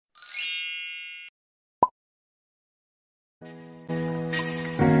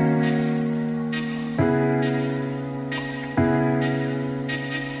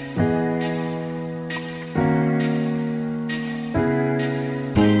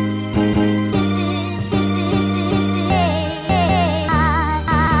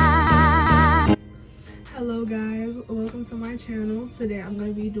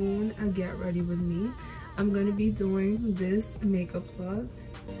be doing this makeup look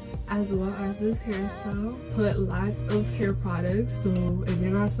as well as this hairstyle. Put lots of hair products, so if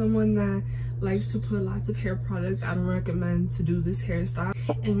you're not someone that likes to put lots of hair products, I don't recommend to do this hairstyle.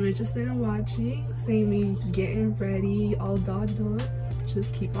 And if you're interested in watching, see me getting ready, all dolled up,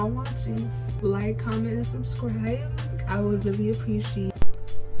 just keep on watching. Like, comment, and subscribe. I would really appreciate.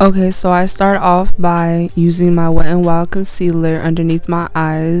 Okay, so I start off by using my Wet n Wild concealer underneath my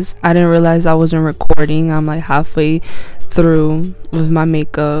eyes. I didn't realize I wasn't recording. I'm like halfway through with my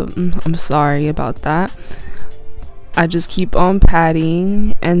makeup. I'm sorry about that. I just keep on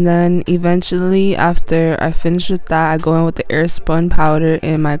patting, and then eventually after I finish with that, I go in with the airspun powder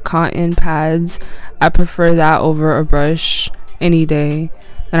and my cotton pads. I prefer that over a brush any day.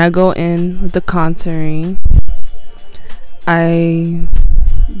 Then I go in with the contouring. I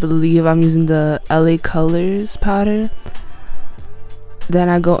believe I'm using the LA Colors powder. Then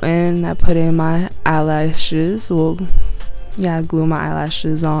I go in, I put in my eyelashes. Well, yeah, I glue my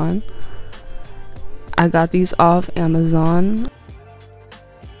eyelashes on. I got these off Amazon.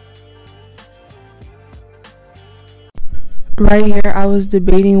 Right here, I was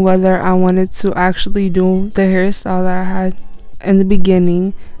debating whether I wanted to actually do the hairstyle that I had in the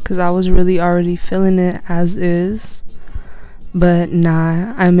beginning, because I was really already feeling it as is. But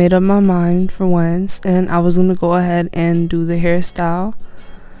nah, I made up my mind for once, and I was gonna go ahead and do the hairstyle.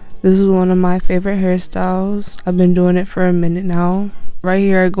 This is one of my favorite hairstyles. I've been doing it for a minute now. Right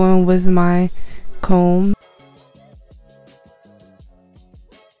here, I go in with my comb.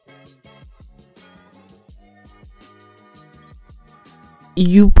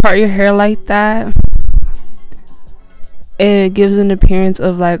 You part your hair like that, it gives an appearance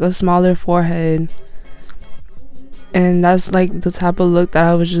of like a smaller forehead, and that's like the type of look that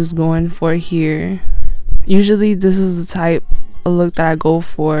I was just going for here. Usually this is the type of look that I go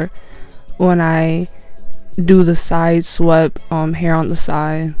for when I do the side swept hair on the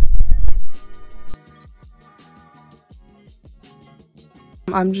side.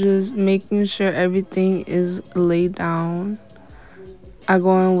 I'm just making sure everything is laid down. I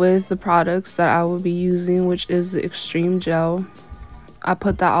go in with the products that I will be using, which is the Extreme Gel. I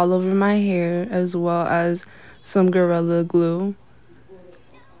put that all over my hair, as well as some Gorilla Glue.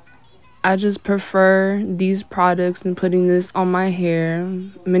 I just prefer these products and putting this on my hair.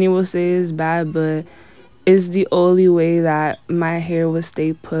 Many will say it's bad, but it's the only way that my hair will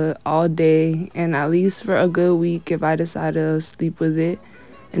stay put all day, and at least for a good week if I decide to sleep with it.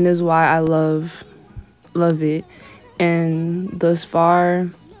 And that's why I love it. And thus far,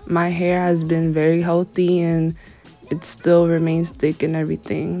 my hair has been very healthy, and it still remains thick and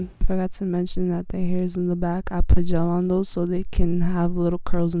everything. I forgot to mention that the hairs in the back, I put gel on those so they can have little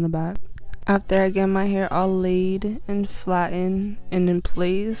curls in the back. After I get my hair all laid and flattened and in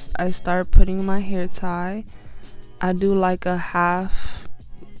place, I start putting my hair tie. I do like a half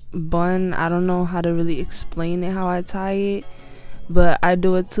bun. I don't know how to really explain it, how I tie it, but I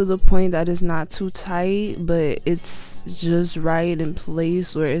do it to the point that it's not too tight, but it's just right in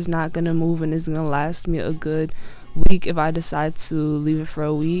place where it's not gonna move, and it's gonna last me a good week if I decide to leave it for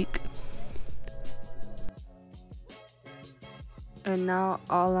a week. And now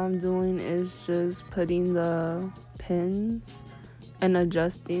all I'm doing is just putting the pins and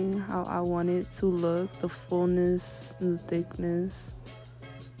adjusting how I want it to look, the fullness and the thickness.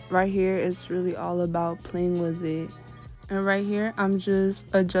 Right here, it's really all about playing with it. And right here, I'm just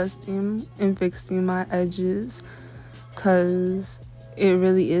adjusting and fixing my edges, because it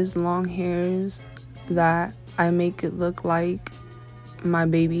really is long hairs that I make it look like my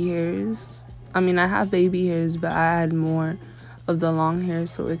baby hairs. I mean, I have baby hairs, but I add more of the long hair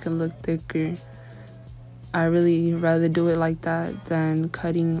so it can look thicker. I really rather do it like that than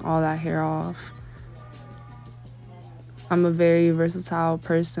cutting all that hair off. I'm a very versatile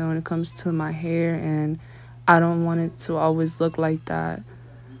person when it comes to my hair, and I don't want it to always look like that.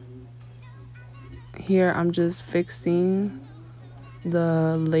 Here I'm just fixing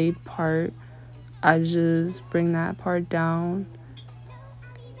the laid part. I just bring that part down,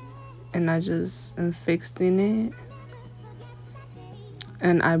 and I just am fixing it.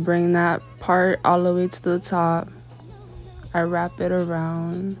 And I bring that part all the way to the top. I wrap it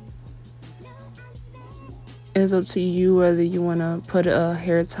around. It's up to you whether you want to put a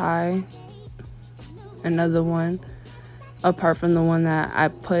hair tie, another one, apart from the one that I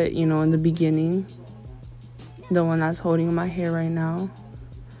put, you know, in the beginning, the one that's holding my hair right now.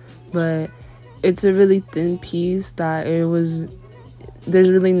 But it's a really thin piece that there's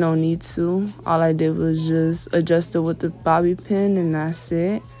really no need to. All I did was just adjust it with the bobby pin, and that's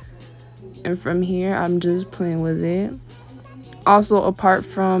it. And from here, I'm just playing with it. Also, apart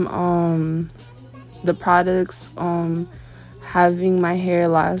from the products having my hair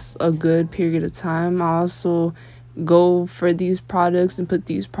last a good period of time. I also go for these products and put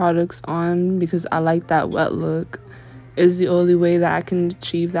these products on because I like that wet look. Is the only way that I can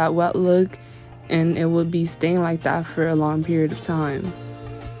achieve that wet look, and it would be staying like that for a long period of time.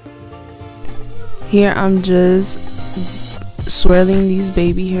 Here I'm just swirling these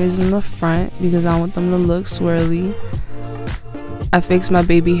baby hairs in the front because I want them to look swirly. I fix my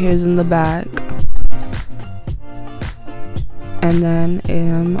baby hairs in the back, and then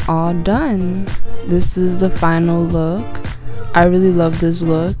I'm all done. This is the final look. I really love this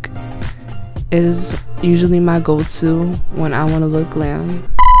look. It is usually my go-to when I want to look glam.